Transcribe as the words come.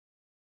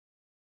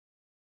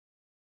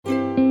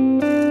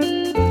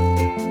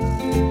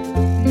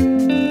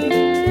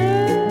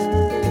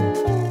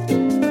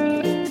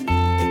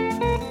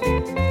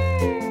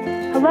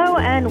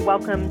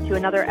welcome to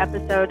another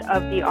episode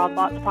of the Odd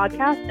Lots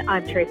podcast.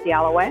 I'm Tracy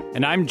Alloway.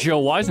 And I'm Joe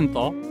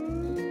Weisenthal.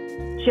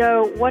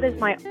 Joe, what is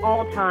my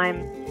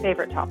all-time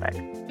favorite topic?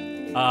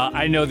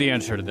 I know the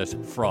answer to this.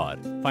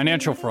 Fraud.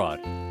 Financial fraud.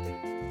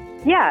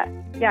 Yeah,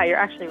 you're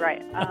actually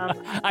right.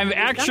 I'm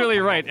actually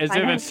right, as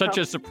if it's such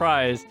a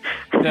surprise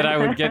that I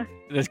would get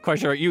this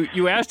question right.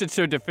 You asked it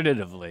so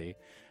definitively,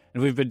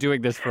 and we've been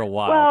doing this for a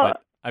while,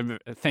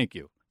 but thank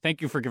you.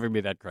 Thank you for giving me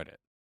that credit.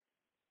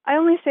 I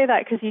only say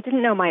that because you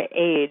didn't know my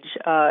age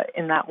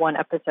in that one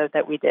episode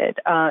that we did.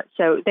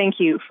 So thank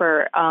you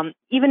for,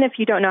 even if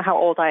you don't know how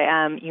old I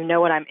am, you know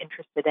what I'm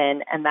interested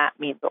in, and that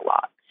means a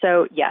lot.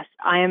 So yes,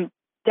 I am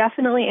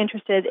definitely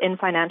interested in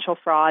financial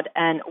fraud.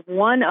 And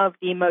one of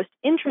the most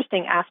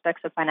interesting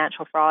aspects of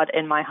financial fraud,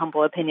 in my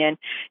humble opinion,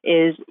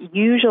 is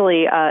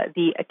usually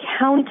the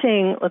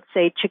accounting, let's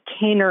say,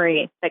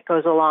 chicanery that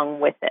goes along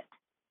with it.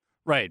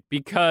 Right,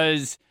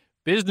 because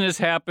business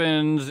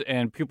happens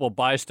and people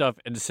buy stuff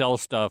and sell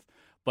stuff,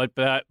 but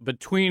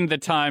between the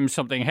time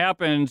something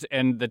happens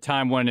and the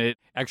time when it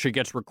actually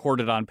gets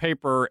recorded on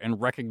paper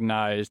and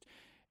recognized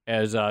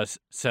as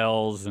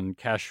sales and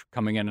cash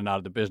coming in and out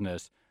of the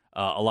business,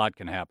 a lot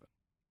can happen.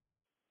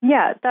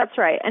 Yeah, that's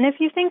right. And if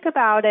you think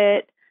about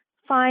it,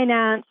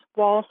 finance,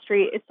 Wall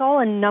Street, it's all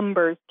a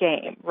numbers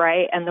game,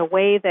 right? And the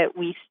way that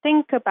we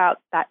think about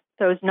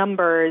those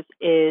numbers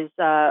is,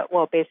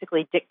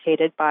 basically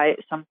dictated by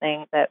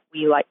something that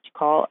we like to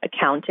call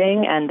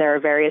accounting. And there are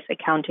various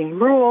accounting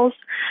rules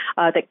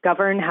that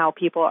govern how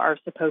people are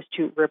supposed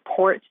to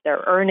report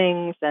their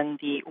earnings and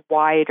the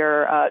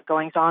wider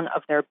goings-on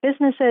of their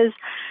businesses.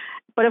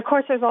 But of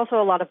course, there's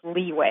also a lot of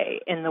leeway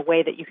in the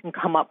way that you can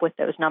come up with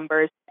those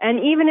numbers. And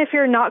even if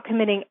you're not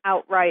committing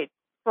outright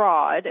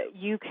fraud,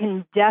 you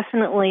can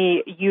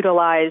definitely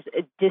utilize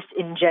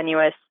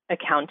disingenuous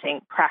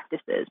accounting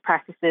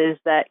practices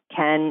that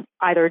can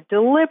either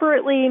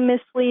deliberately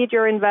mislead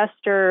your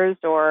investors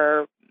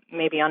or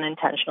maybe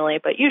unintentionally,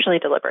 but usually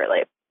deliberately.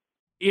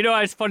 You know,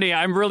 it's funny.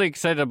 I'm really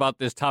excited about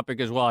this topic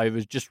as well. I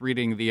was just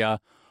reading the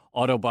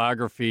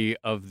autobiography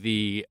of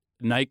the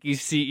Nike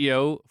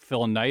CEO,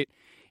 Phil Knight.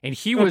 And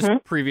he was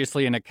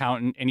previously an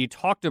accountant, and he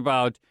talked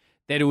about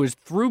that it was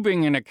through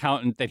being an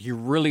accountant that he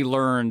really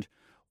learned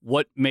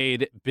what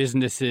made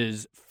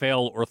businesses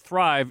fail or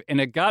thrive. And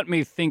it got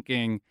me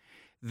thinking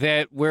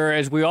that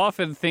whereas we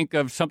often think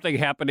of something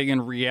happening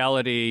in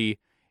reality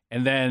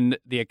and then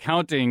the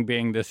accounting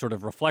being this sort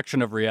of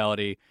reflection of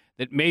reality,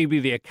 that maybe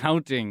the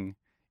accounting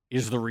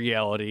is the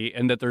reality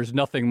and that there's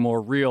nothing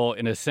more real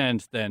in a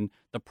sense than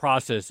the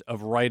process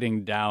of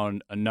writing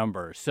down a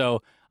number.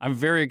 So I'm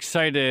very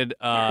excited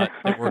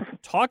that we're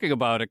talking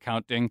about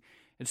accounting.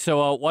 And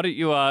so why don't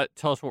you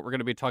tell us what we're going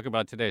to be talking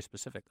about today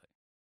specifically?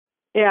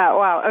 Yeah,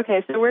 wow.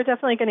 Okay, so we're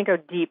definitely going to go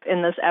deep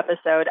in this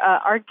episode.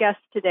 Our guest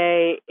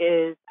today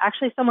is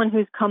actually someone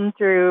who's come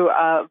through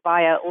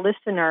via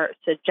listener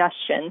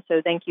suggestion.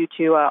 So thank you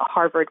to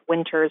Harvard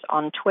Winters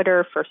on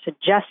Twitter for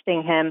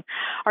suggesting him.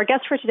 Our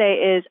guest for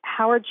today is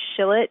Howard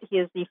Schilit. He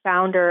is the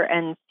founder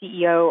and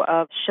CEO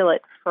of Schilit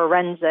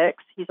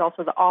Forensics. He's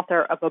also the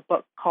author of a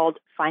book called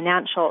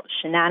Financial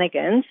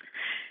Shenanigans.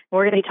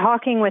 We're going to be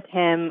talking with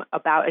him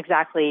about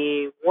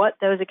exactly what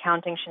those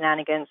accounting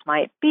shenanigans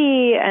might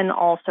be and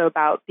also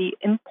about the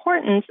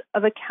importance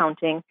of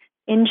accounting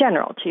in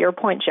general, to your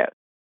point, Joe.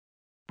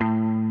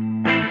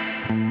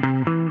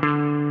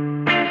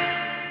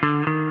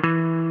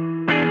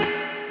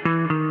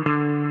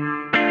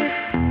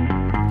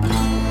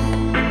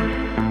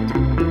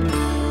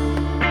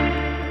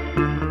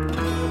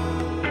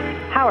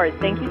 Howard,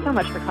 thank you so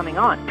much for coming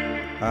on.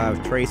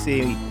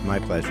 Tracy, my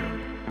pleasure.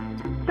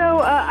 So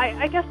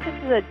I guess this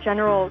is a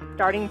general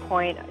starting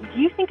point. Do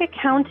you think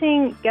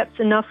accounting gets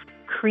enough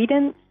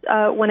credence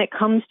when it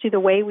comes to the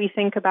way we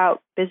think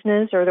about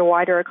business or the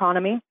wider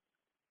economy?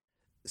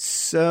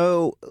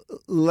 So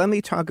let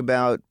me talk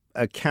about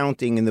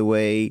accounting in the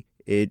way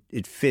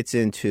it fits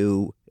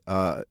into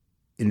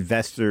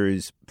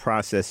investors'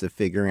 process of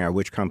figuring out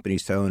which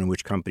companies to own and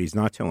which companies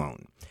not to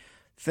own.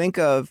 Think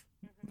of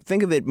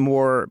it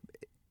more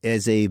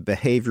as a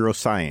behavioral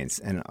science,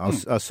 and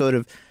I'll sort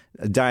of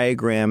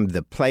diagram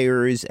the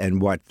players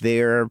and what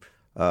their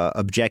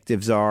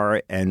objectives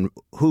are and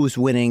who's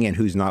winning and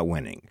who's not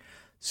winning.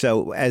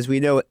 So as we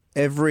know,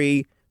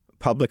 every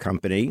public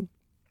company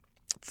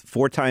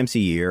 4 times a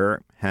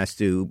year has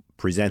to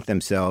present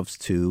themselves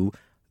to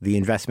the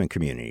investment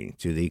community,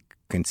 to the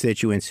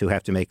constituents who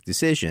have to make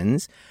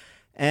decisions.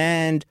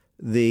 And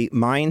the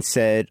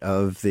mindset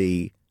of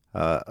the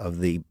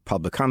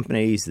public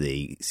companies,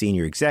 the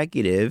senior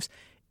executives,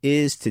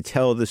 is to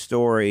tell the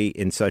story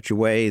in such a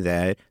way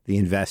that the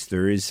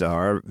investors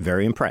are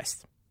very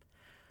impressed.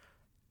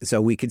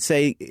 So we could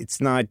say it's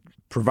not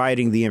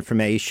providing the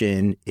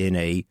information in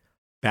a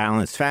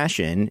balanced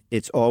fashion.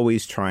 It's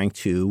always trying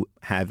to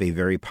have a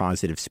very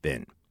positive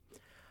spin.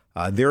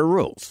 There are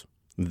rules.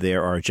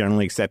 There are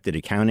generally accepted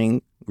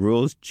accounting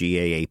rules,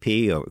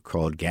 GAAP, or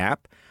called GAAP.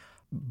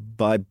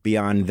 But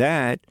beyond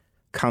that,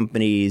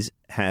 companies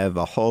have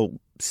a whole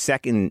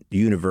second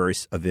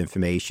universe of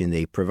information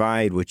they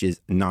provide, which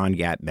is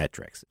non-GAAP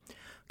metrics.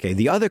 Okay,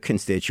 the other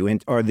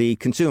constituent are the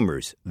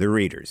consumers, the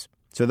readers.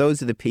 So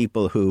those are the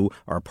people who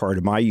are part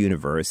of my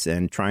universe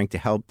and trying to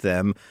help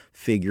them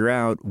figure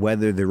out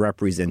whether the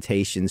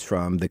representations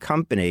from the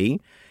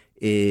company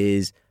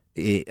is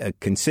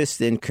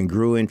consistent,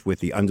 congruent with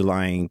the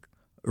underlying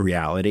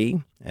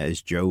reality,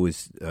 as Joe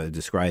was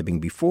describing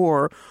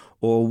before,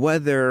 or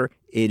whether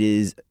it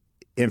is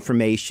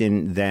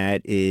information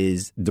that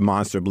is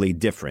demonstrably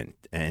different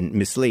and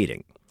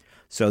misleading.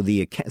 So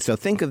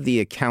think of the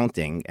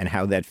accounting and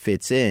how that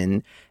fits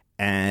in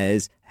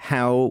as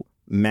how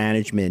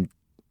management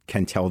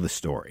can tell the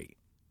story.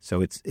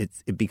 So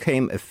it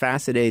became a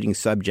fascinating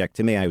subject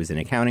to me. I was an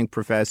accounting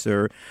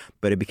professor,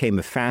 but it became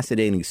a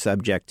fascinating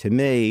subject to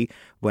me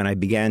when I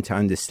began to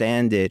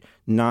understand it,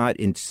 not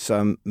in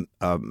some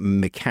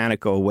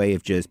mechanical way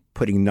of just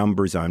putting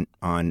numbers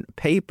on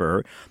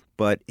paper,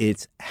 but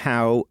it's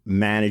how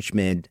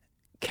management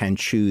can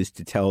choose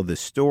to tell the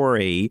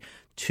story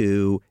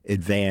to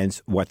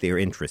advance what their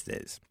interest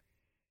is.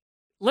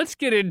 Let's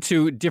get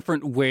into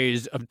different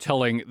ways of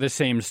telling the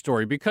same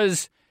story,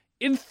 because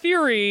in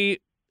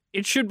theory,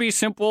 it should be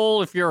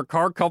simple. If you're a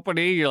car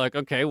company, you're like,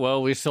 okay,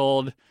 well, we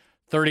sold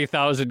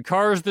 30,000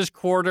 cars this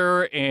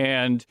quarter,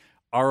 and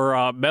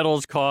our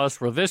metals costs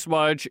were this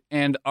much,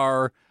 and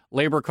our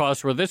labor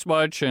costs were this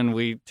much, and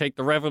we take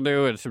the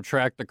revenue and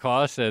subtract the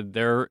costs, and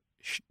their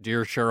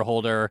dear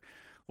shareholder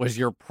was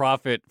your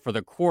profit for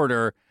the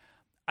quarter.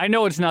 I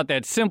know it's not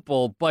that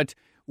simple, but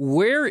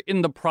where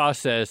in the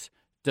process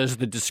does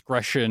the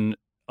discretion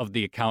of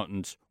the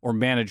accountants or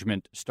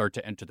management start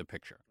to enter the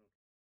picture?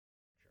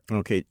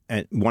 Okay,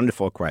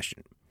 wonderful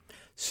question.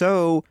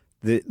 So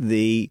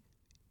the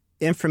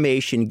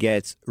information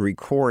gets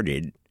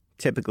recorded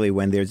typically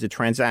when there's a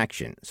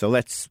transaction. So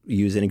let's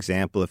use an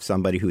example of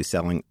somebody who is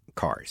selling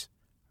cars.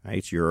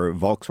 Right? You're a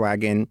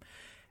Volkswagen,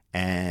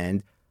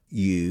 and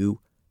you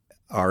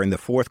are in the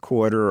fourth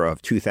quarter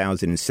of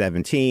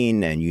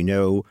 2017, and you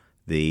know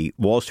the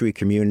Wall Street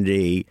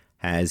community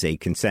has a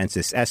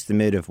consensus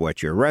estimate of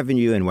what your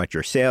revenue and what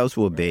your sales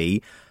will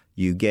be.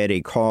 You get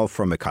a call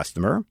from a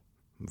customer,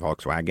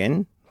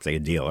 Volkswagen, say a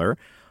dealer,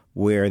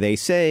 where they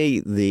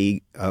say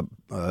the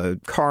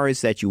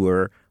cars that you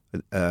were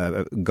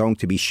going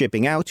to be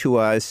shipping out to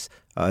us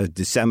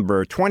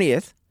December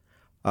 20th,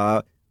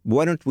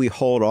 why don't we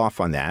hold off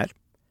on that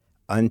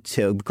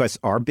because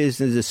our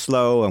business is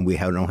slow and we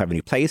don't have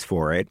any place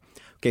for it.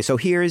 Okay, so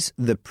here's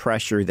the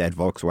pressure that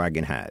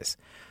Volkswagen has.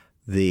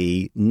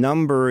 The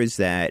numbers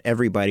that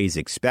everybody's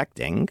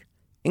expecting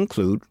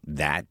include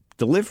that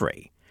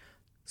delivery.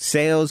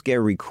 Sales get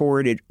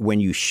recorded when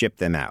you ship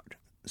them out.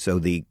 So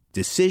the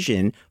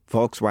decision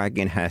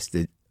Volkswagen has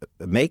to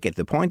make at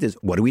the point is,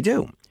 what do we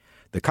do?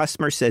 The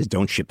customer says,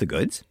 don't ship the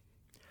goods.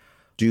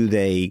 Do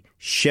they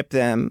ship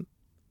them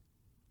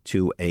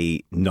to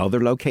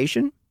another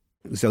location?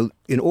 So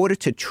in order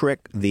to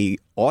trick the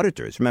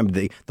auditors, remember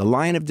the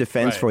line of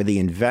defense for the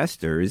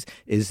investors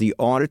is the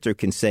auditor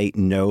can say,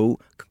 no,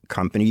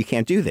 company, you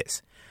can't do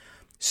this.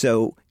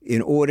 So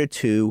in order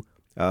to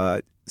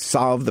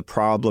solve the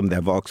problem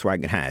that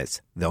Volkswagen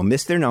has, they'll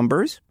miss their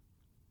numbers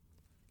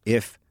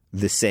if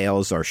the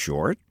sales are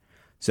short.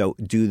 So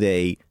do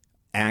they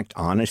act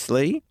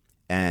honestly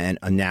and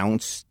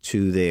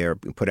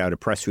put out a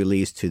press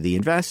release to the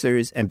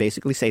investors and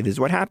basically say, this is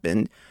what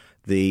happened.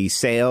 The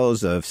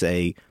sales of,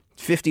 say,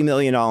 $50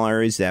 million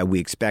that we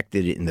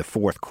expected in the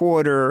fourth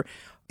quarter,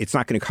 it's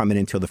not going to come in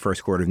until the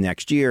first quarter of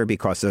next year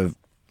because of,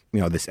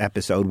 this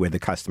episode where the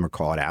customer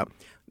called out.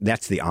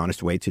 That's the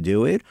honest way to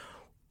do it.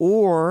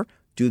 Or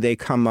do they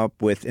come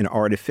up with an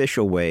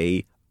artificial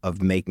way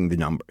of making the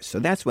numbers? So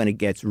that's when it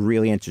gets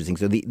really interesting.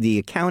 So the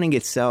accounting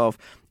itself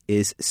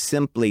is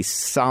simply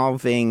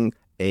solving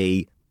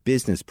a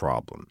business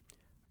problem.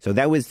 So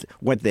that was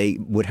what they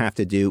would have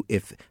to do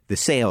if the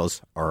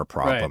sales are a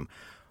problem. Right.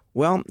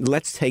 Well,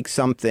 let's take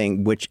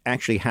something which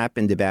actually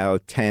happened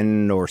about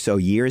 10 or so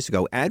years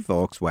ago at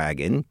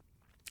Volkswagen,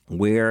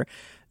 where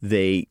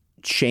they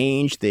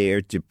changed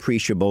their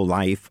depreciable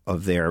life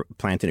of their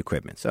plant and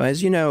equipment. So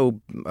as you know,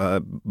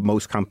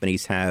 most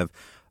companies have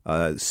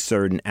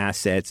certain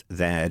assets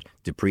that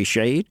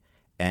depreciate,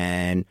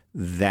 and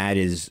that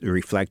is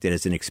reflected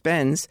as an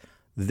expense.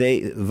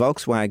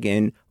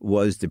 Volkswagen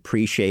was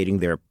depreciating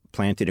their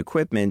plant and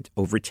equipment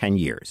over 10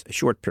 years, a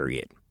short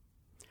period.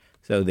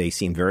 So they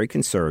seem very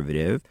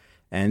conservative.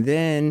 And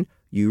then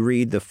you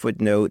read the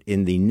footnote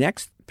in the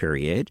next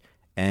period,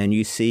 and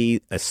you see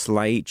a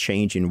slight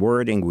change in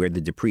wording where the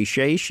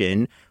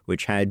depreciation,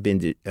 which had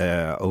been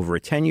over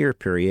a 10-year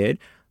period,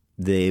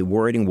 the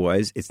wording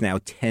was it's now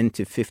 10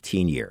 to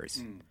 15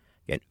 years.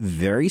 Again,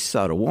 very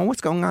subtle. Well,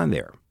 what's going on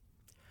there?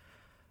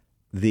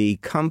 The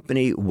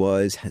company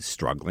was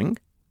struggling.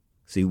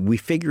 See, we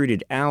figured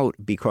it out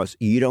because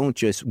you don't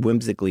just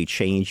whimsically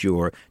change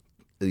your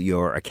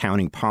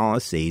accounting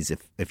policies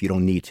if you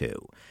don't need to.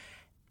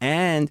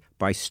 And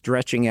by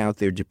stretching out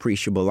their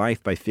depreciable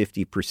life by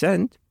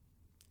 50%,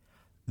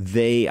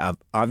 they have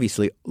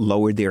obviously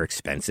lowered their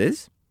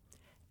expenses,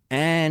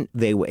 and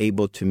they were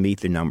able to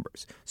meet the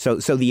numbers. So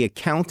the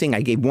accounting,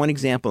 I gave one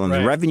example on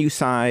the revenue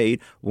side,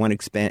 one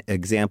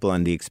example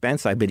on the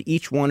expense side, but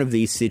each one of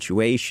these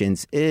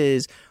situations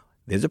is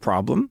there's a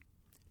problem.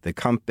 The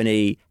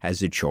company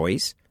has a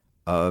choice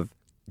of,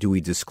 do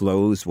we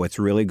disclose what's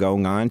really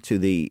going on to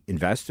the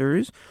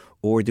investors,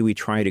 or do we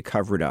try to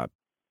cover it up?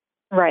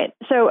 Right.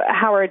 So,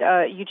 Howard,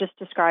 you just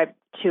described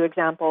two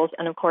examples,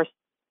 and of course,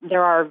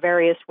 there are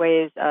various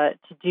ways to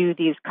do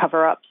these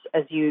cover-ups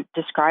as you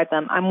describe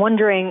them. I'm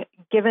wondering,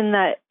 given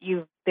that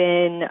you've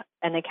been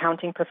an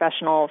accounting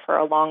professional for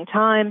a long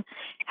time,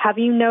 have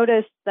you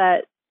noticed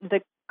that the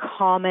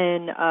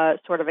common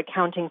sort of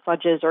accounting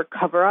fudges or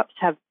cover-ups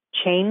have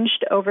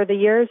changed over the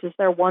years? Is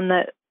there one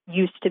that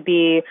used to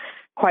be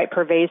quite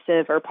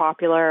pervasive or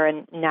popular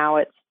and now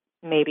it's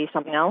maybe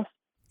something else?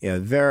 Yeah,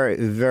 very,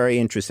 very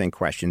interesting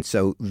question.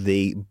 So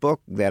the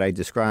book that I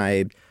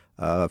described,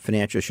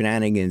 Financial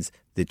Shenanigans,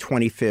 the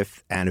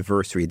 25th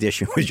anniversary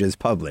edition was just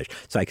published.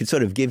 So I could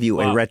sort of give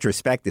you a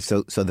retrospective.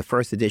 So the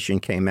first edition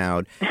came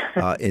out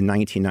in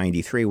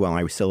 1993 while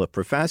I was still a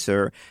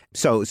professor.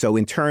 So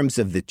in terms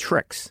of the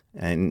tricks,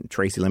 and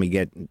Tracy, let me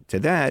get to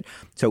that.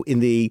 So in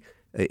the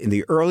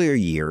earlier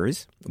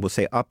years, we'll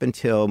say up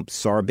until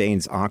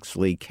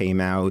Sarbanes-Oxley came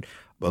out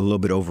a little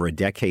bit over a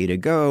decade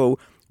ago,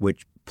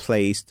 which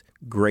placed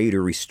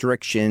greater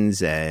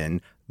restrictions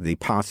and the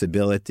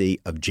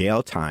possibility of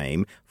jail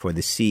time for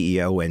the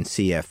CEO and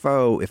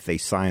CFO if they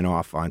sign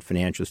off on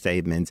financial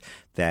statements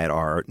that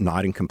are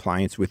not in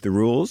compliance with the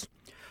rules.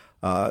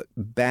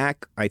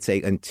 Back, I'd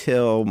say,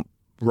 until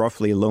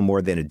roughly a little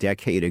more than a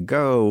decade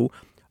ago,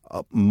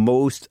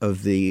 most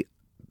of the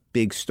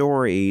big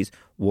stories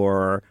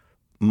were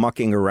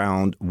mucking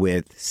around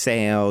with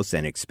sales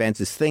and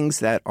expenses, things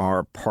that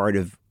are part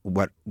of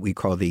what we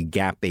call the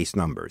GAAP-based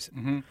numbers.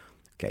 Mm-hmm.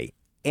 Okay.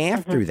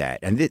 After that,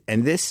 and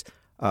this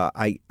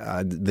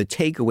the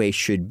takeaway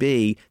should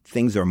be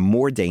things are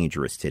more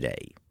dangerous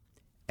today,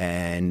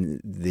 and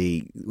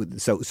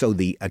so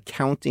the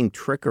accounting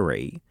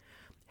trickery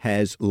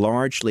has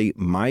largely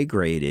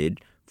migrated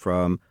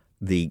from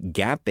the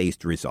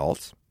GAAP-based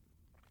results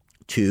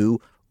to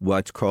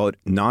what's called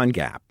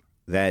non-GAAP.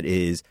 That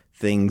is,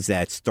 things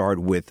that start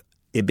with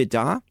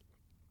EBITDA.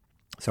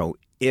 So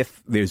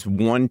if there's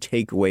one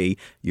takeaway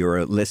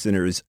your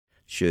listeners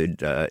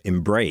should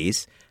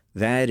embrace,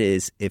 that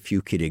is if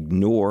you could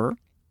ignore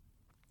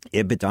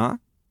EBITDA,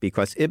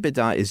 because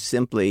EBITDA is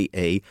simply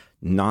a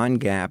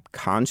non-GAAP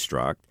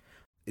construct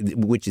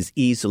which is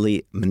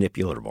easily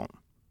manipulatable.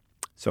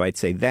 So I'd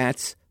say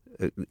that's,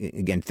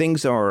 again,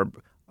 things are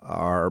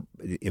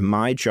in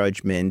my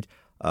judgment,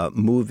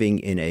 moving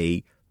in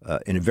a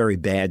very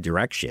bad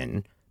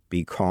direction,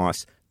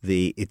 because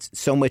it's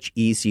so much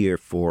easier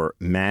for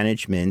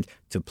management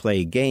to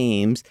play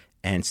games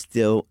and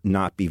still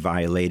not be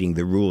violating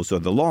the rules or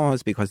the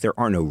laws because there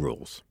are no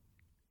rules.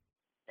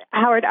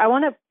 Howard, I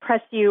want to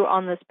press you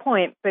on this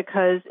point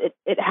because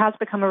it has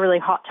become a really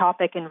hot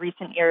topic in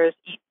recent years.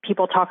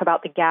 People talk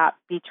about the gap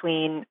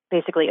between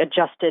basically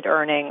adjusted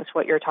earnings,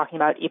 what you're talking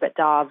about,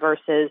 EBITDA,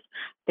 versus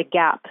the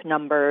GAAP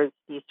numbers,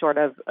 these sort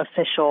of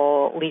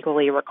official,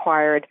 legally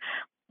required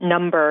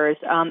numbers.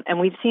 And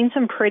we've seen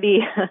some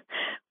pretty,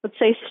 let's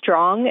say,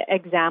 strong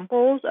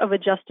examples of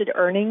adjusted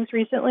earnings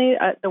recently.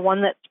 The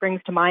one that springs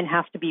to mind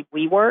has to be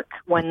WeWork,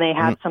 when they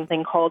had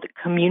something called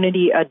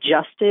community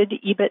adjusted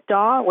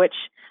EBITDA, which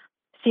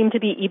seemed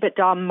to be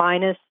EBITDA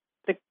minus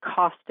the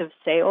cost of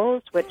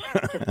sales, which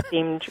just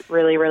seemed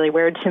really, really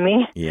weird to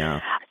me.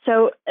 Yeah.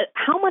 So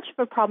how much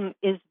of a problem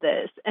is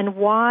this, and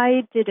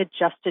why did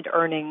adjusted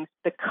earnings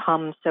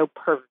become so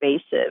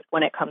pervasive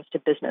when it comes to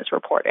business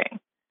reporting?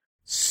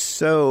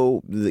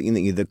 So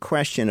the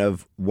question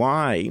of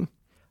why,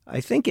 I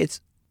think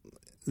it's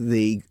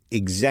the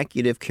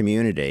executive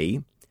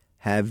community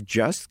have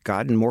just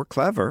gotten more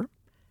clever,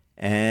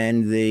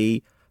 and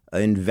the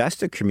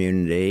investor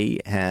community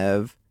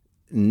have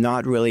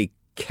not really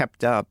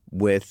kept up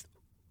with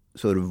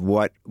sort of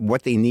what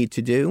they need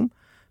to do.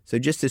 So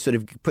just to sort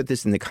of put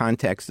this in the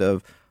context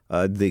of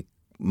the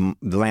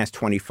last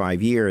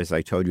 25 years,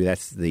 I told you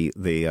that's the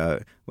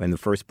when the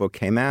first book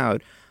came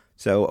out.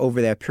 So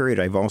over that period,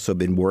 I've also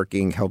been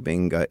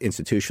helping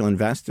institutional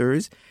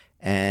investors,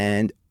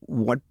 and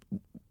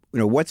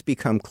what's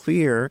become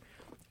clear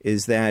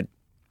is that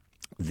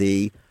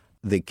the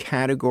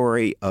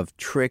category of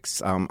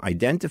tricks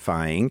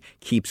identifying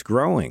keeps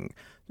growing.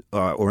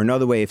 Or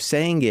another way of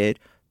saying it,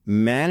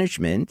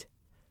 management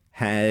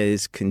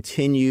has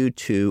continued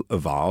to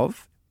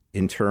evolve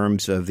in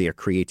terms of their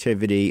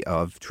creativity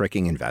of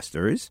tricking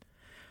investors.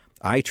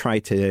 I try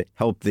to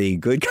help the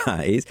good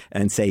guys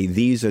and say,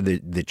 these are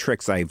the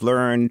tricks I've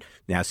learned.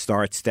 Now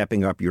start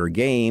stepping up your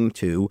game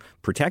to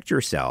protect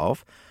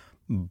yourself.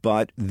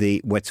 But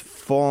what's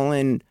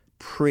fallen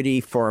pretty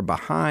far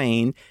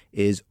behind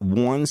is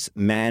once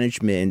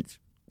management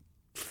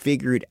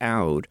figured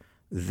out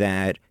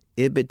that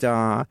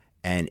EBITDA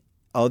and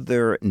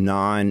other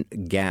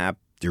non-GAAP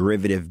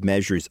derivative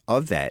measures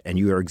of that. And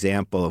your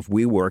example of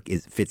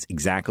WeWork fits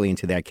exactly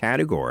into that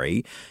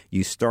category.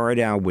 You start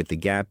out with the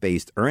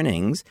GAAP-based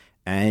earnings,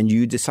 and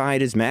you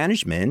decide as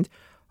management,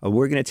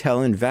 we're going to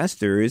tell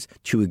investors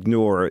to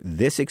ignore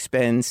this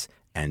expense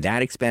and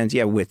that expense.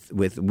 Yeah, with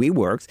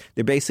WeWorks,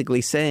 they're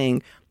basically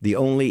saying the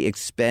only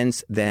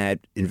expense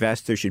that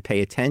investors should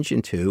pay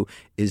attention to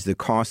is the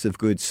cost of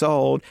goods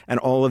sold, and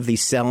all of the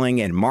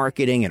selling and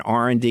marketing and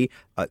R&D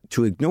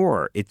to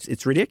ignore.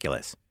 It's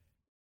ridiculous.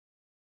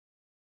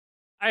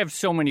 I have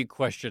so many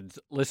questions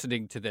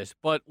listening to this,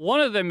 but one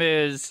of them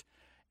is,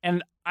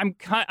 and I'm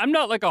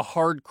not like a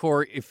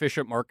hardcore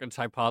efficient markets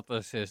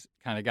hypothesis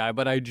kind of guy,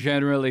 but I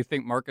generally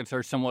think markets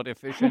are somewhat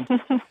efficient.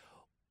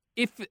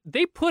 If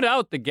they put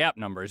out the GAAP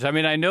numbers, I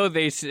mean, I know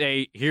they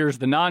say, here's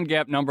the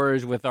non-GAAP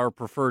numbers with our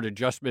preferred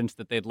adjustments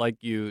that they'd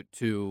like you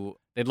to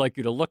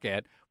look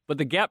at, but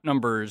the GAAP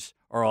numbers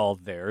are all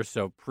there,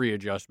 so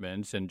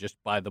pre-adjustments and just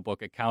by the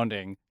book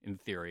accounting in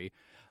theory.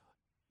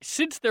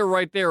 Since they're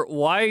right there,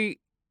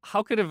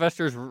 how could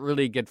investors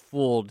really get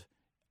fooled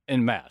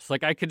en masse?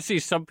 Like, I could see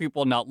some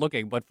people not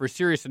looking, but for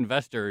serious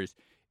investors,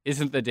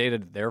 isn't the data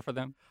there for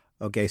them?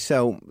 Okay,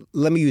 so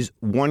let me use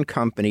one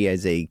company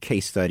as a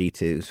case study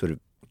to sort of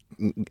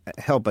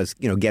help us,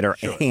 get our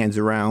hands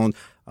around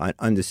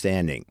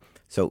understanding.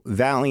 So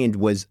Valiant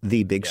was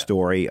the big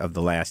story of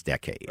the last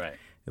decade. Right.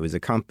 It was a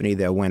company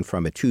that went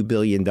from a $2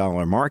 billion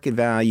market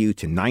value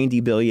to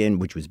 $90 billion,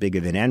 which was bigger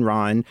than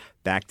Enron,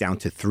 back down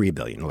to $3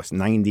 billion, lost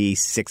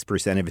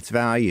 96% of its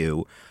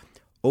value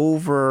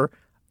over,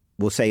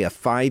 we'll say, a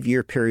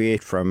 5-year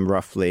period from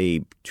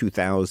roughly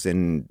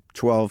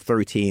 2012,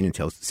 13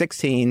 until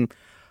 16.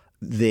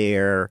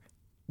 Their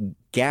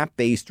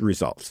GAAP-based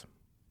results,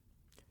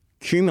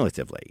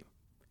 cumulatively,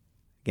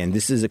 again,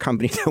 this is a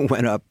company that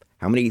went up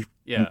how many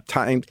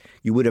times?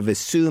 You would have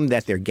assumed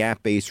that their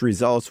GAAP-based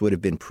results would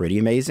have been pretty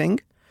amazing.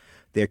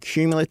 Their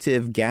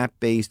cumulative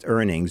GAAP-based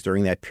earnings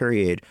during that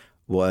period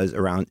was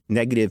around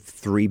negative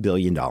 $3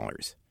 billion.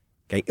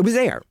 Okay, it was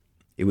there.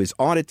 It was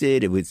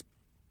audited. It was,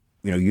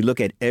 you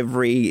look at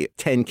every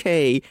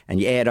 10K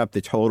and you add up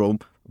the total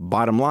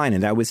bottom line,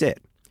 and that was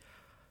it.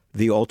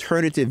 The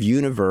alternative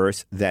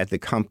universe that the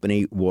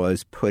company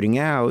was putting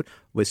out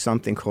was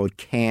something called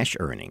cash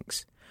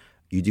earnings.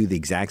 You do the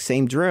exact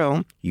same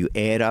drill. You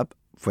add up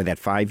for that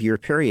 5-year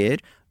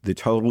period, the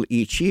total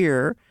each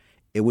year,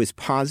 it was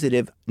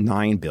positive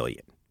 $9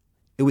 billion.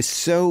 It was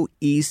so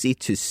easy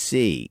to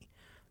see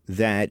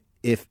that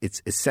if it's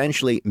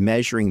essentially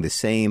measuring the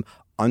same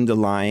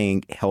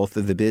underlying health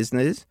of the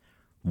business,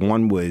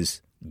 one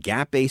was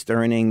GAAP-based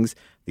earnings,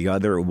 the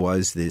other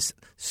was this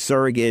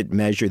surrogate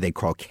measure they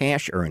call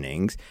cash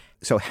earnings.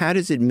 So how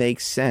does it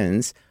make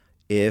sense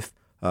if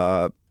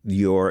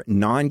your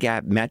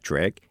non-GAAP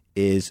metric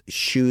is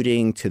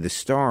shooting to the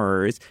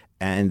stars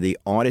and the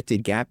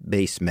audited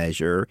GAAP-based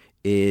measure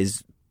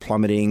is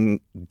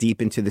plummeting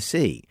deep into the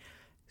sea?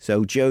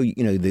 So, Joe,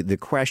 the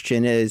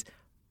question is,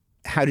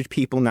 how did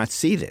people not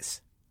see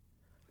this?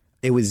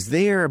 It was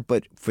there,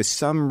 but for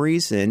some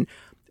reason,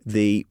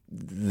 the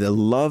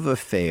love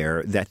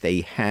affair that they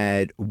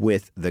had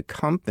with the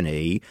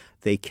company,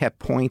 they kept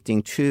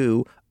pointing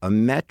to a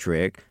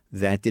metric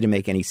that didn't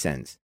make any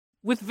sense.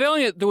 With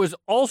Valiant, there was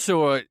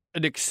also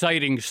an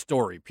exciting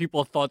story.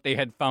 People thought they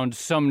had found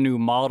some new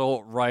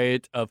model,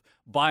 right, of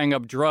buying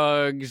up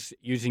drugs,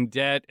 using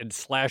debt, and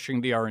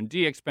slashing the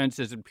R&D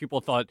expenses. And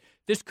people thought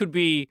this could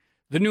be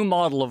the new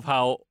model of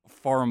how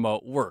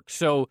pharma works.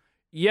 So,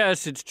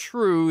 yes, it's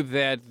true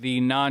that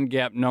the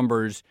non-GAAP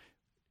numbers,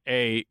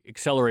 A,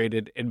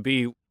 accelerated, and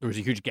B, there was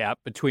a huge gap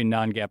between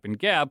non-GAAP and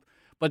GAAP.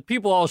 But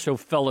people also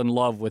fell in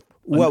love with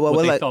what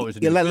they thought was a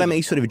new let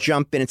me sort of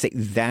jump in and say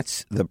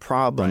that's the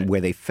problem, right, where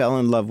they fell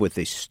in love with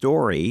a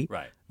story.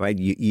 Right?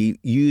 You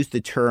use the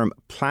term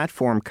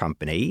platform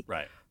company.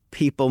 Right.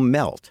 People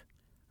melt.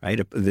 Right.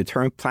 The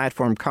term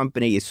platform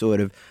company is sort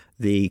of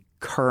the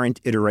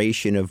current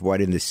iteration of what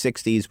in the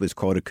 60s was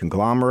called a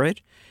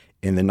conglomerate.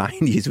 In the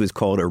 90s was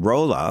called a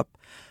roll-up.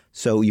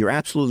 So you're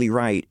absolutely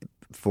right.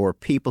 For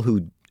people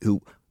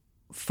who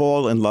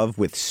fall in love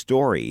with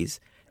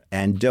stories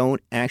and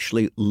don't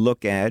actually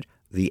look at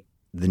the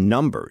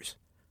numbers,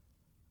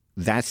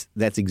 that's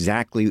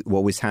exactly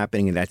what was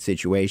happening in that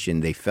situation.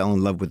 They fell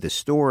in love with the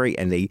story,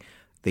 and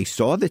they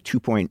saw the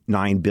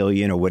 $2.9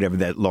 billion or whatever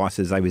that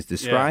losses I was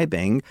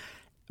describing,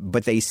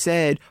 but they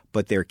said,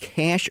 but their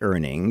cash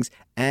earnings,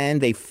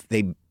 and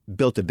they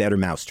built a better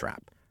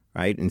mousetrap,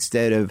 right?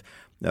 Instead of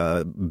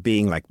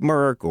being like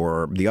Merck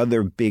or the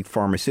other big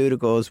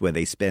pharmaceuticals where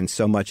they spend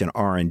so much on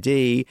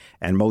R&D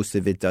and most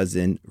of it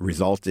doesn't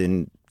result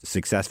in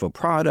successful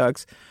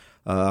products,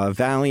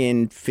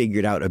 Valiant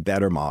figured out a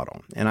better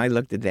model. And I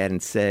looked at that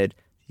and said,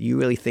 you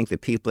really think the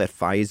people at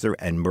Pfizer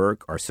and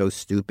Merck are so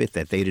stupid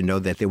that they didn't know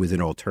that there was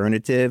an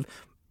alternative,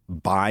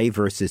 buy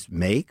versus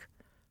make?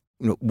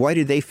 Why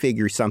did they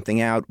figure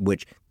something out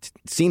which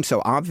seems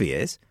so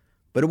obvious?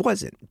 But it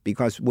wasn't,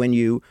 because when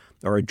you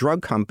are a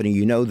drug company,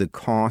 the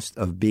cost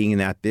of being in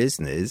that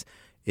business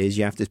is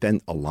you have to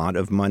spend a lot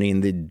of money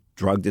in the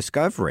drug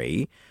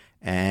discovery.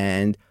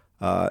 And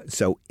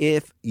So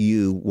if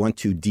you want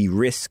to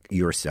de-risk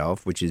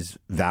yourself, which is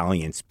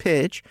Valiant's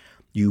pitch,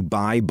 you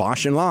buy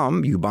Bausch &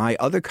 Lomb, you buy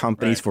other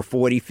companies for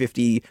 $40,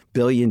 $50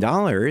 billion.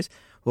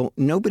 Well,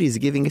 nobody's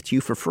giving it to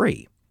you for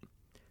free.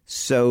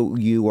 So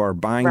you are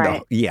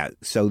buying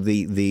So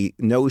the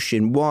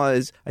notion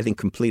was, I think,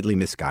 completely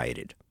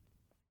misguided.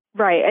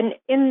 Right. And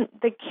in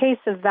the case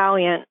of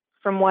Valiant,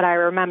 from what I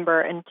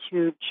remember, and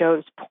to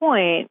Joe's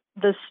point,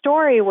 the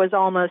story was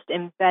almost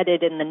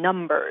embedded in the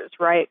numbers,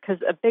 right?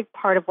 Because a big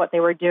part of what they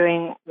were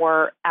doing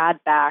were add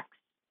backs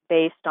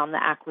based on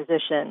the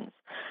acquisitions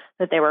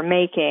that they were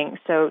making.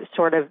 So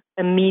sort of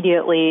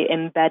immediately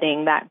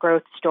embedding that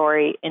growth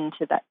story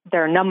into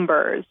their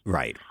numbers.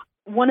 Right.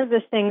 One of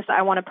the things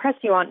I want to press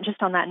you on,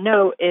 just on that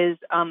note, is,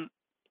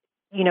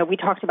 we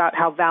talked about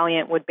how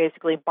Valiant would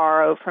basically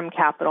borrow from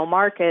capital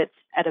markets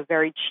at a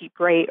very cheap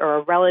rate or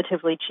a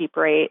relatively cheap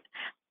rate,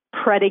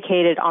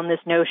 predicated on this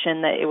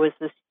notion that it was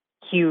this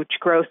huge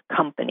growth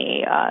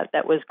company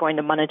that was going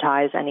to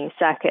monetize any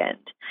second.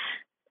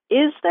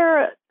 Is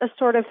there a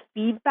sort of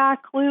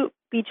feedback loop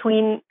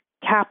between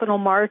capital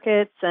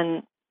markets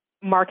and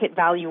market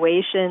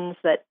valuations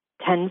that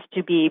tends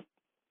to be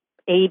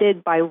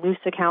aided by loose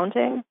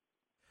accounting?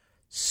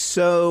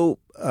 So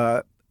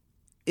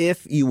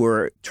if you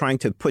were trying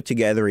to put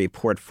together a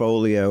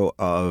portfolio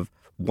of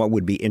what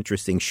would be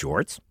interesting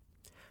shorts,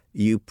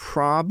 you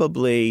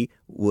probably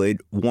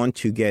would want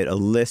to get a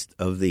list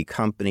of the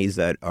companies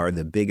that are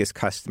the biggest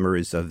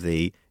customers of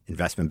the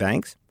investment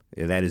banks.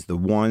 That is the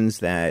ones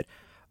that,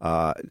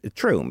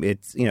 true,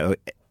 it's,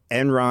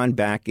 Enron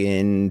back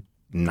in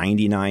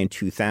 99,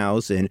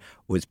 2000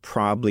 was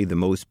probably the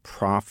most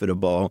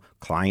profitable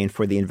client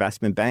for the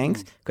investment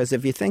banks. Because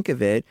if you think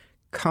of it,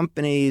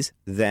 companies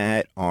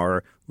that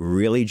are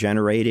really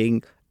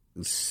generating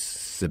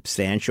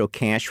substantial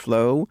cash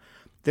flow,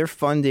 they're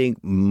funding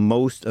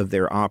most of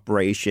their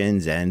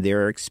operations and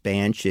their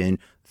expansion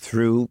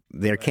through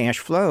their cash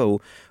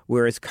flow,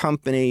 whereas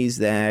companies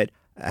that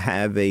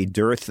have a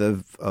dearth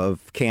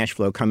of cash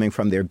flow coming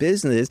from their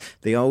business,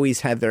 they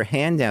always have their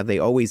hand out. They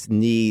always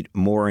need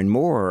more and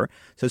more.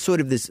 So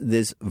sort of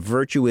this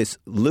virtuous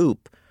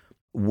loop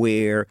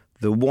where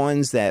the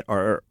ones that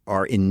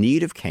are in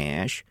need of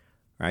cash,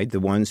 right, the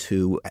ones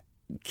who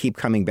keep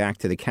coming back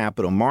to the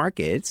capital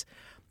markets,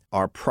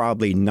 are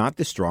probably not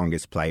the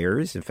strongest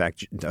players. In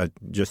fact,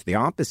 just the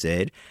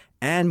opposite.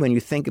 And when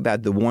you think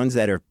about the ones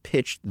that are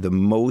pitched the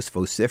most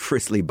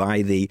vociferously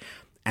by the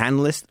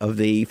analyst of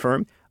the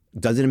firm,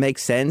 doesn't it make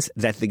sense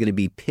that they're going to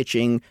be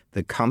pitching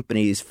the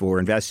companies for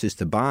investors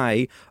to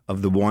buy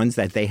of the ones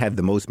that they have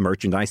the most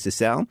merchandise to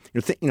sell?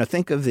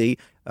 Think of the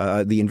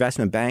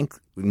investment bank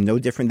no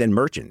different than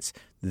merchants.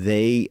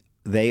 The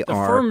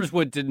firms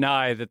would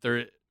deny that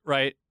they're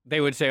right. They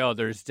would say, "Oh,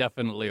 there's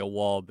definitely a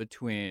wall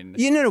between."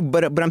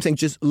 But I'm saying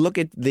just look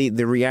at the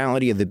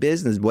reality of the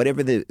business.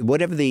 Whatever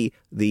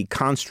the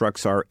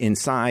constructs are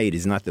inside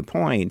is not the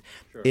point.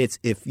 Sure. It's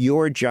if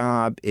your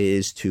job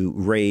is to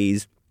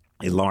raise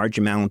a large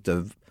amount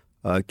of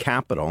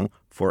capital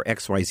for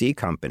XYZ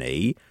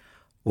company,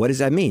 what does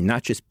that mean?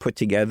 Not just put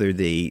together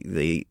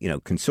the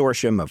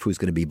consortium of who's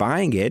going to be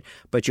buying it,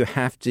 but you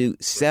have to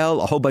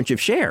sell a whole bunch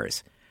of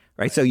shares.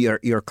 Right. So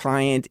your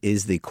client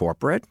is the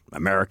corporate,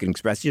 American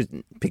Express, just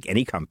pick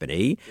any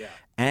company,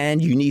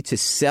 and you need to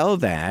sell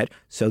that.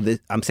 So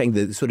I'm saying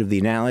the sort of the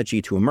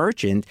analogy to a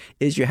merchant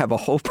is you have a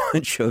whole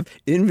bunch of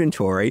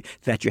inventory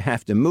that you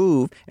have to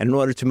move. And in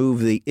order to move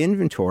the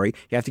inventory,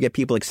 you have to get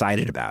people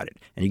excited about it.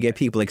 And you get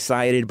people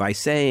excited by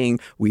saying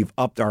we've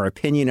upped our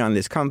opinion on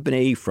this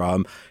company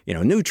from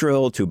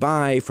neutral to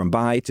buy, from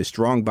buy to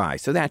strong buy.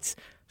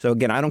 So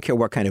again, I don't care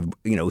what kind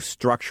of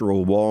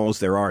structural walls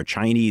there are,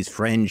 Chinese,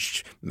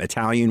 French,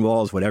 Italian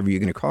walls, whatever you're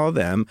going to call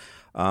them.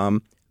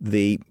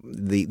 The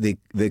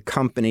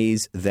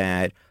companies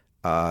that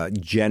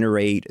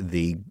generate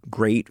the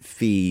great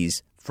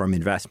fees from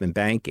investment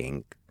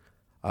banking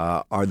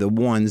are the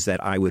ones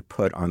that I would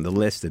put on the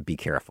list of be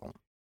careful.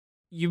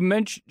 You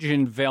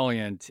mentioned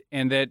Valiant,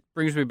 and that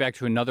brings me back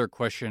to another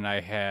question I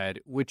had,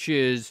 which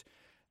is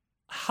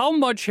how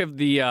much have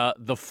the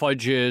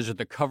fudges or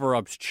the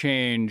cover-ups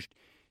changed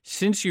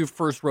since you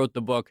first wrote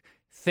the book,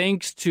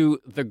 thanks to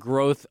the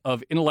growth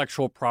of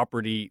intellectual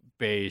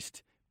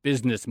property-based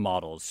business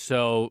models?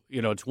 So,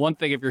 it's one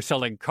thing if you're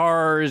selling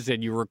cars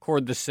and you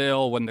record the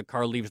sale when the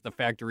car leaves the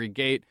factory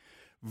gate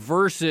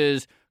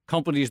versus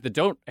companies that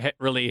don't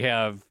really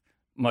have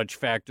much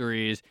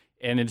factories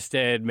and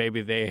instead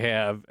maybe they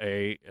have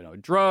a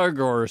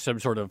drug or some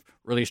sort of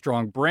really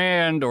strong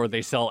brand or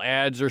they sell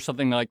ads or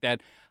something like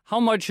that. How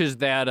much has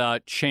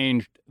that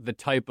changed the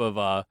type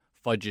of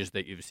fudges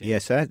that you've seen?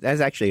 Yes,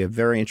 that's actually a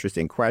very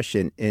interesting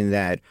question in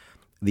that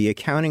the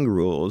accounting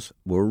rules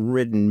were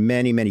written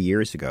many, many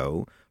years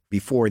ago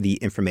before the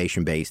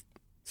information-based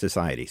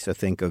society. So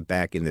think of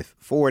back in the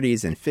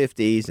 40s and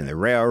 50s and the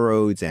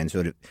railroads and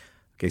so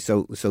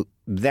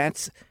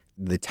that's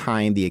the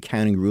time the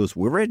accounting rules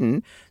were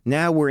written.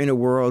 Now we're in a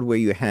world where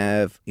you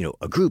have,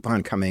 a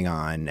Groupon coming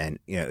on and,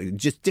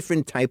 just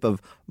different type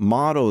of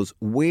models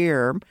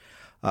where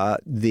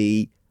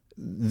the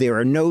there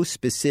are no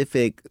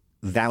specific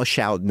thou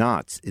shalt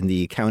nots in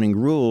the accounting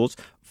rules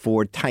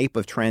for type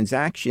of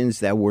transactions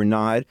that were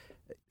not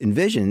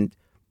envisioned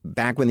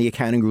back when the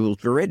accounting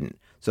rules were written.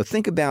 So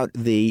think about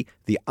the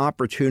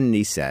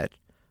opportunity set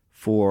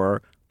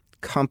for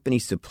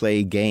companies to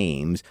play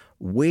games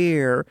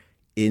where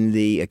in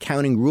the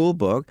accounting rule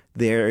book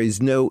there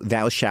is no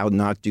thou shalt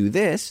not do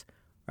this,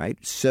 right?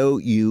 So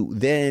you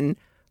then,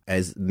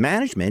 as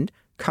management,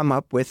 come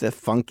up with a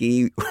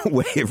funky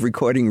way of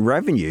recording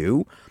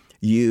revenue.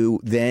 You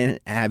then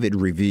have it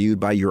reviewed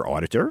by your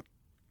auditor.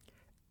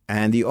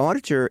 And the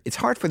auditor, it's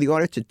hard for the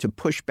auditor to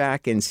push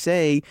back and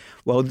say,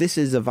 well, this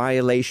is a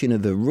violation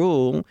of the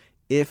rule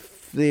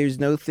if there's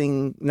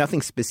nothing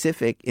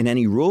specific in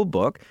any rule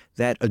book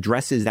that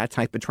addresses that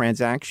type of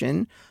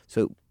transaction.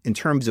 So in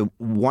terms of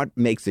what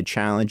makes the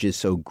challenges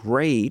so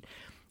great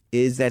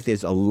is that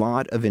there's a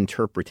lot of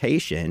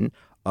interpretation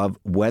of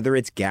whether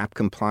it's GAAP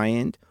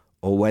compliant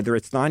or whether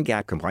it's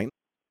non-GAAP compliant.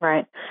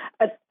 Right.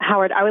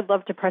 Howard, I would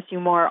love to press you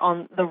more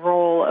on the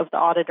role of the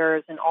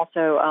auditors and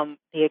also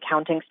the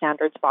accounting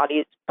standards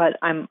bodies, but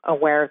I'm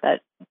aware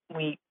that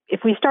if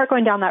we start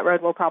going down that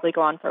road, we'll probably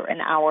go on for an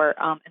hour.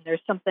 And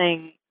there's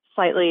something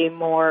slightly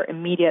more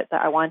immediate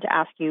that I wanted to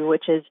ask you,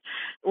 which is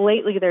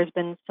lately there's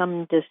been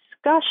some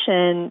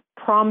discussion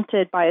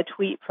prompted by a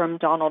tweet from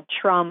Donald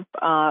Trump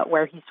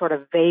where he sort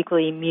of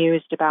vaguely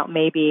mused about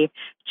maybe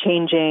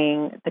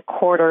changing the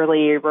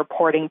quarterly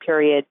reporting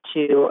period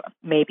to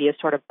maybe a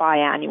sort of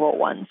biannual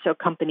one. So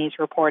companies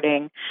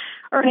reporting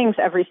earnings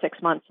every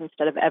 6 months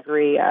instead of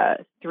every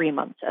 3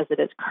 months as it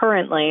is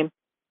currently.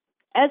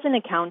 As an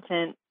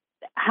accountant,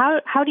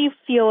 how do you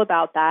feel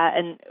about that?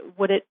 And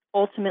would it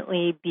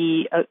ultimately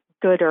be a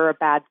good or a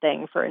bad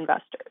thing for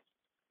investors?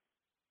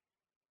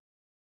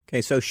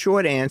 Okay, so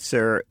short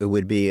answer, it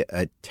would be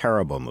a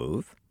terrible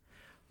move.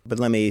 But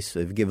let me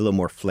sort of give a little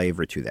more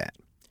flavor to that.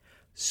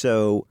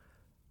 So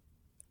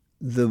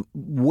the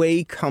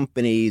way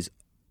companies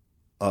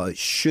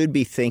should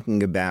be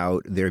thinking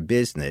about their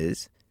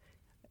business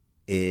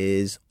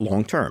is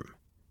long-term.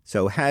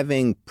 So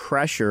having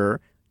pressure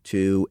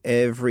to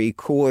every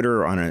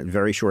quarter on a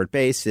very short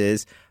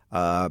basis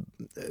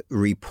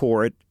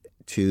report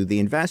to the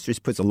investors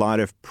puts a lot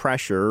of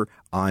pressure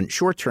on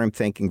short-term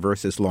thinking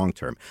versus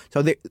long-term.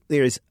 So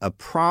there's a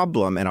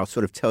problem, and I'll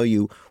sort of tell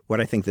you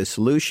what I think the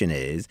solution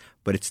is,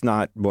 but it's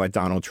not what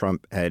Donald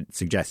Trump had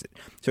suggested.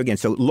 So again,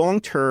 so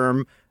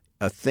long-term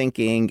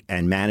thinking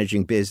and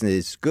managing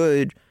business,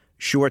 good.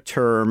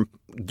 Short-term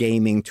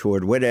gaming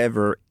toward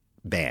whatever,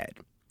 bad.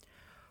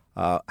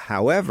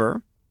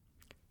 However,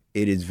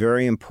 it is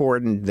very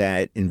important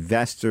that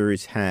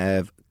investors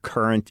have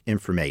current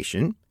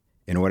information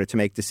in order to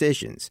make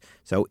decisions.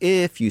 So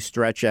if you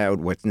stretch out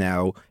what's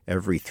now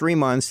every 3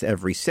 months,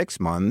 every 6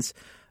 months,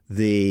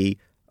 the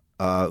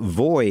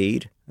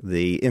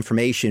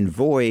information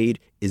void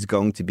is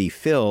going to be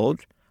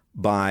filled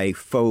by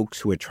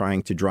folks who are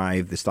trying to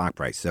drive the stock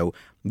price. So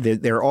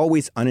there are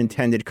always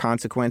unintended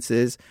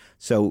consequences.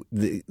 So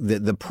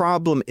the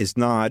problem is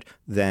not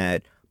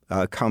that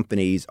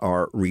companies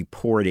are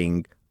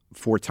reporting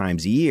 4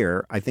 times a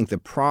year. I think the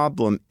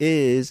problem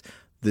is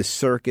the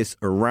circus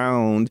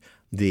around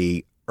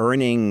the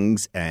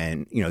earnings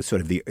and,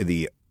 sort of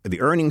the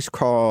earnings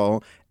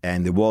call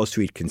and the Wall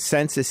Street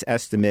consensus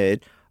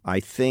estimate. I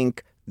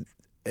think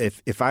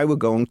if I were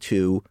going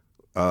to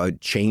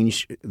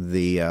change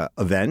the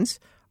events,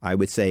 I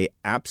would say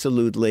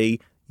absolutely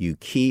you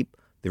keep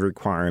the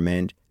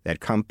requirement that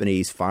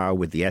companies file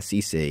with the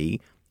SEC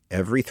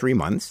every 3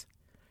 months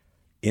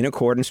in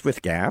accordance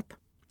with GAAP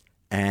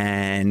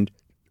and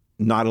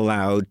not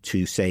allowed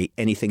to say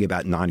anything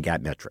about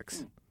non-GAAP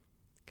metrics.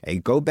 Okay,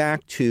 go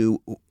back to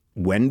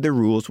when the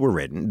rules were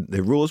written.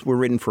 The rules were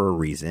written for a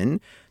reason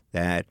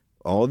that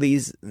all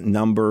these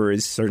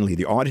numbers, certainly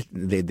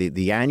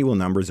the annual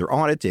numbers are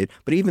audited,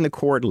 but even the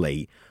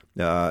quarterly,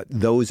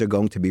 those are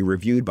going to be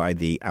reviewed by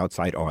the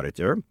outside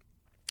auditor.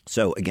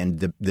 So again,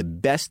 the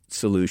best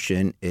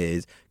solution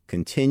is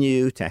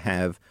continue to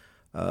have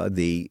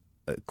the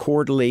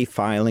quarterly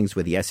filings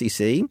with the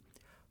SEC,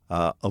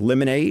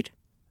 eliminate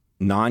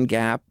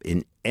non-GAAP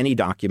in any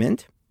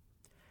document,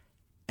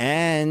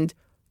 and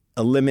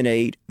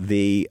eliminate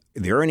the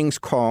earnings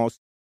calls.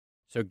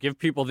 So give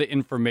people the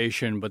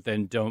information, but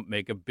then don't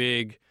make a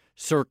big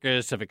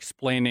circus of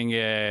explaining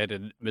it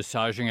and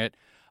massaging it.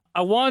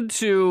 I want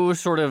to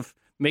sort of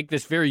make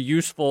this very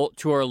useful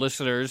to our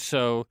listeners.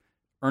 So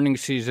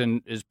earnings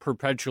season is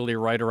perpetually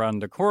right around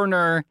the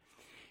corner.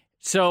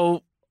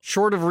 So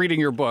short of reading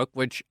your book,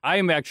 which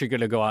I'm actually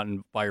going to go out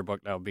and buy your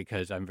book now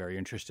because I'm very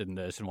interested in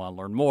this and want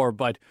to learn more,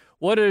 but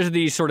what is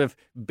the sort of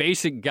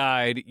basic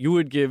guide you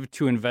would give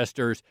to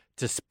investors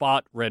to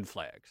spot red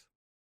flags?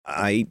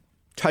 I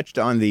touched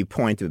on the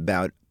point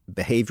about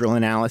behavioral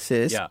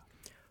analysis. Yeah.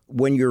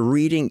 When you're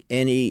reading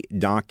any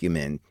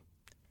document,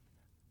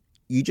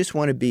 you just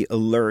want to be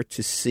alert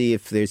to see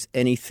if there's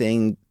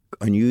anything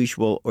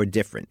unusual or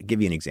different. I'll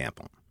give you an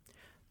example.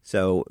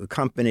 So a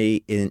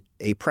company in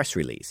a press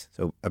release.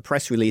 So a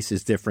press release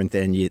is different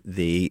than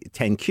the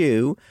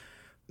 10Q.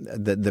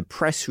 the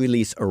press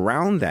release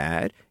around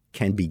that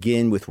can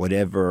begin with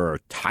whatever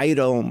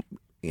title,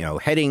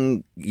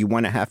 heading you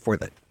want to have for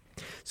that.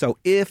 So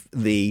if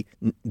the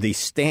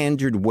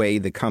standard way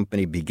the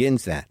company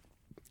begins that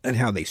and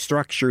how they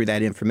structure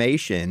that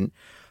information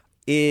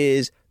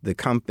is the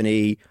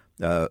company,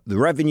 the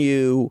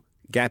revenue,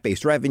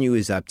 GAAP-based revenue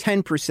is up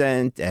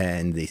 10%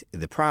 and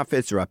the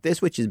profits are up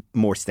this, which is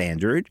more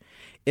standard.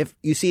 If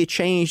you see a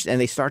change and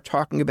they start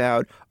talking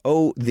about,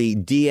 the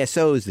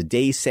DSOs, the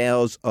day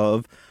sales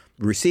of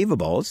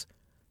receivables,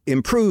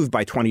 improved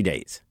by 20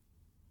 days,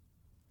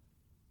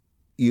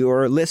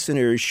 your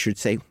listeners should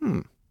say,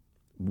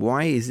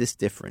 why is this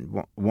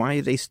different? Why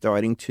are they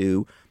starting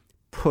to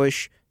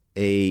push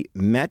a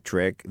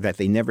metric that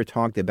they never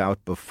talked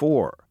about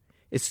before?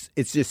 It's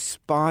just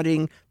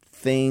spotting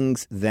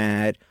things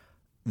that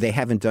they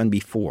haven't done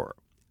before.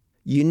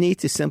 You need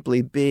to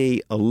simply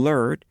be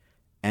alert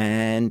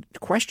and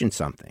question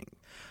something.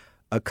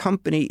 A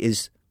company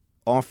is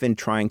often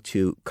trying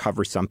to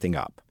cover something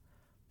up,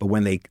 but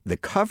when the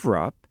cover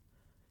up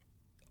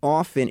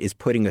often is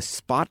putting a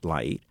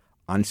spotlight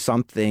on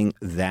something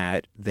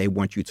that they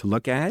want you to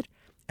look at,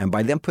 and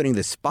by them putting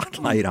the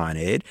spotlight on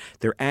it,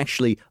 they're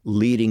actually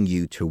leading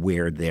you to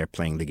where they're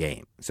playing the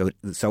game. So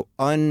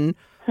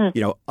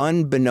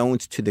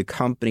unbeknownst to the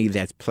company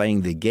that's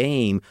playing the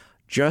game,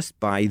 just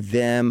by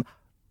them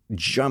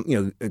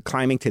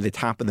climbing to the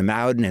top of the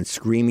mountain and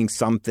screaming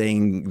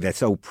something they're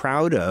so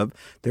proud of,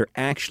 they're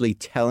actually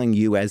telling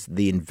you as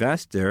the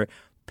investor,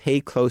 pay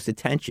close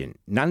attention.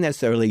 Not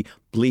necessarily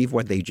believe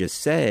what they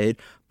just said,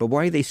 but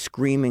why are they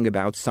screaming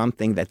about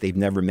something that they've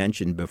never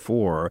mentioned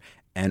before?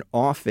 And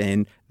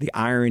often the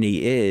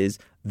irony is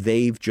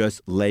they've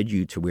just led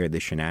you to where the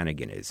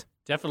shenanigan is.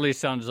 Definitely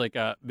sounds like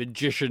a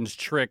magician's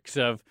tricks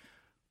of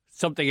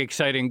something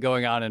exciting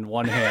going on in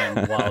one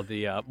hand while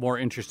the more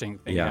interesting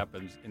thing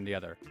happens in the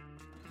other.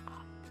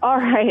 All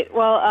right.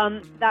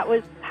 Well, that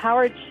was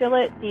Howard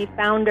Schilit, the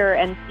founder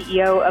and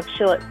CEO of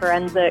Schilit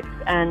Forensics,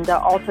 and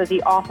also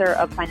the author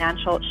of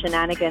Financial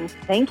Shenanigans.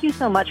 Thank you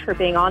so much for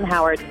being on,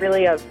 Howard.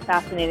 Really a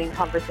fascinating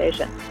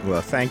conversation.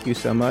 Well, thank you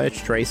so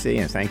much, Tracy,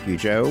 and thank you,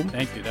 Joe.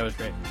 Thank you. That was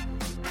great.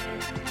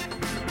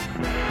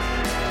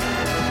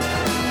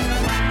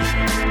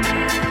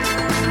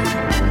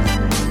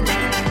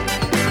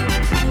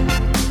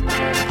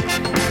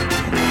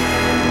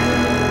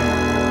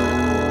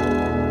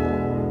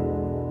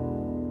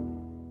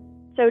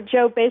 So,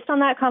 Joe, based on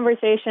that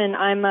conversation,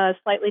 I'm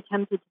slightly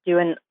tempted to do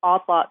an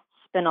Odd Lots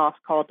spinoff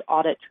called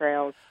Audit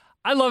Trails.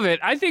 I love it.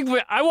 I think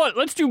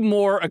let's do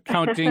more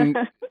accounting.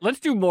 Let's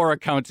do more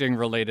accounting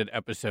related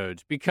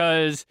episodes,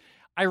 because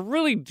I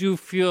really do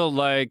feel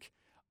like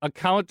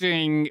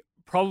accounting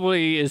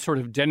probably is sort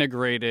of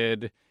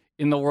denigrated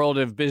in the world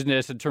of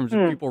business in terms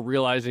of people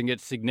realizing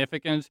its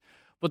significance.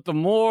 But the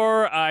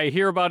more I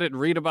hear about it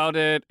and read about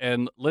it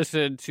and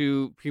listen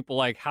to people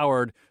like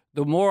Howard,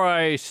 the more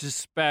I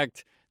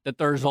suspect that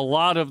there's a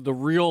lot of the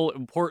real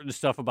important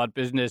stuff about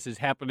business is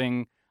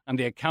happening on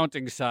the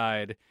accounting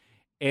side,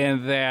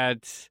 and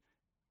that,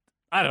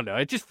 I don't know,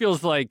 it just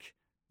feels like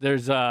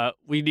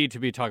we need to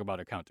be talking about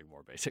accounting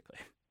more, basically.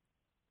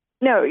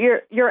 No,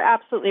 you're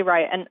absolutely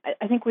right. And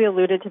I think we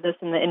alluded to this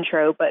in the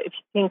intro, but if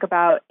you think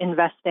about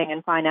investing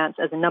and finance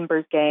as a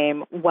numbers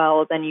game,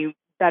 well, then you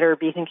better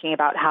be thinking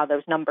about how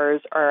those numbers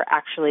are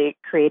actually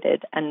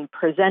created and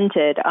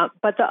presented.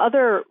 But the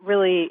other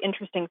really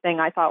interesting thing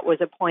I thought was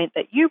a point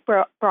that you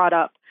brought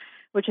up,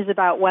 which is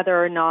about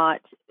whether or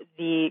not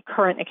the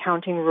current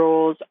accounting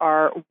rules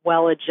are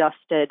well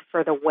adjusted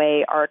for the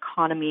way our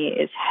economy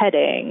is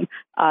heading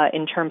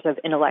in terms of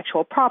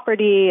intellectual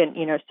property and,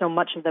 so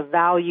much of the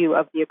value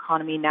of the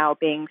economy now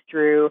being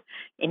through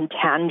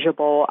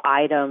intangible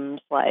items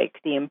like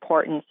the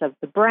importance of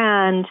the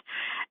brand.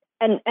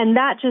 And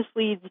that just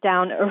leads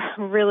down a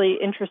really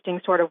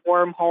interesting sort of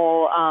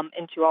wormhole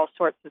into all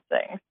sorts of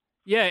things.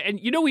 Yeah, and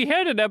we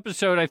had an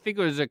episode, I think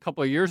it was a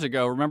couple of years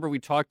ago. Remember, we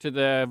talked to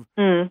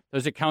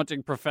those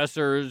accounting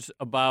professors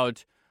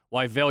about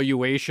why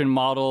valuation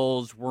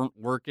models weren't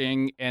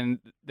working, and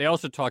they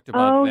also talked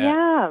about that.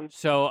 Yeah.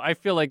 So I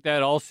feel like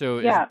that also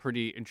is a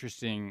pretty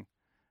interesting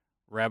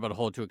rabbit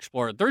hole to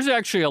explore. There's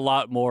actually a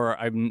lot more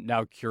I'm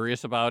now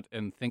curious about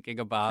and thinking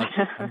about.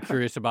 I'm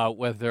curious about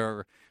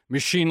whether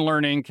machine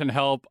learning can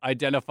help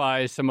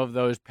identify some of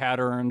those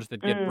patterns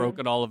that get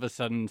broken all of a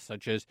sudden,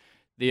 such as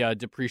the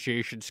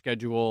depreciation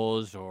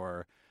schedules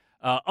or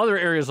other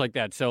areas like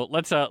that. So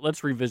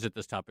let's revisit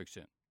this topic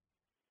soon.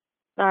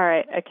 All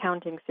right,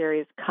 accounting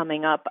series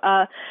coming up.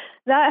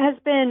 That has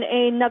been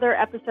another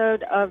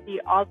episode of the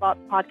Odd Lots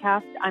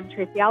podcast. I'm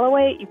Tracy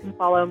Alloway. You can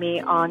follow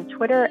me on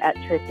Twitter at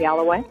Tracy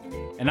Alloway.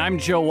 And I'm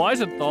Joe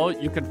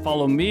Weisenthal. You can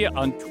follow me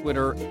on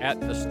Twitter at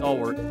The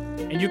Stalwart.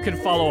 And you can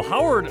follow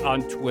Howard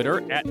on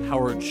Twitter at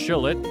Howard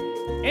Schilit.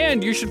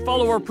 And you should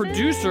follow our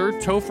producer,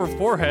 Topher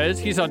Forjes.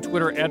 He's on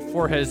Twitter at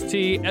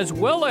ForjesT, as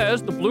well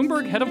as the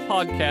Bloomberg head of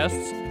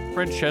podcasts,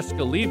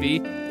 Francesca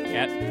Levy,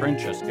 at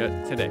Francesca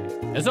Today.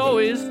 As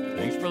always,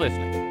 thanks for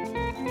listening.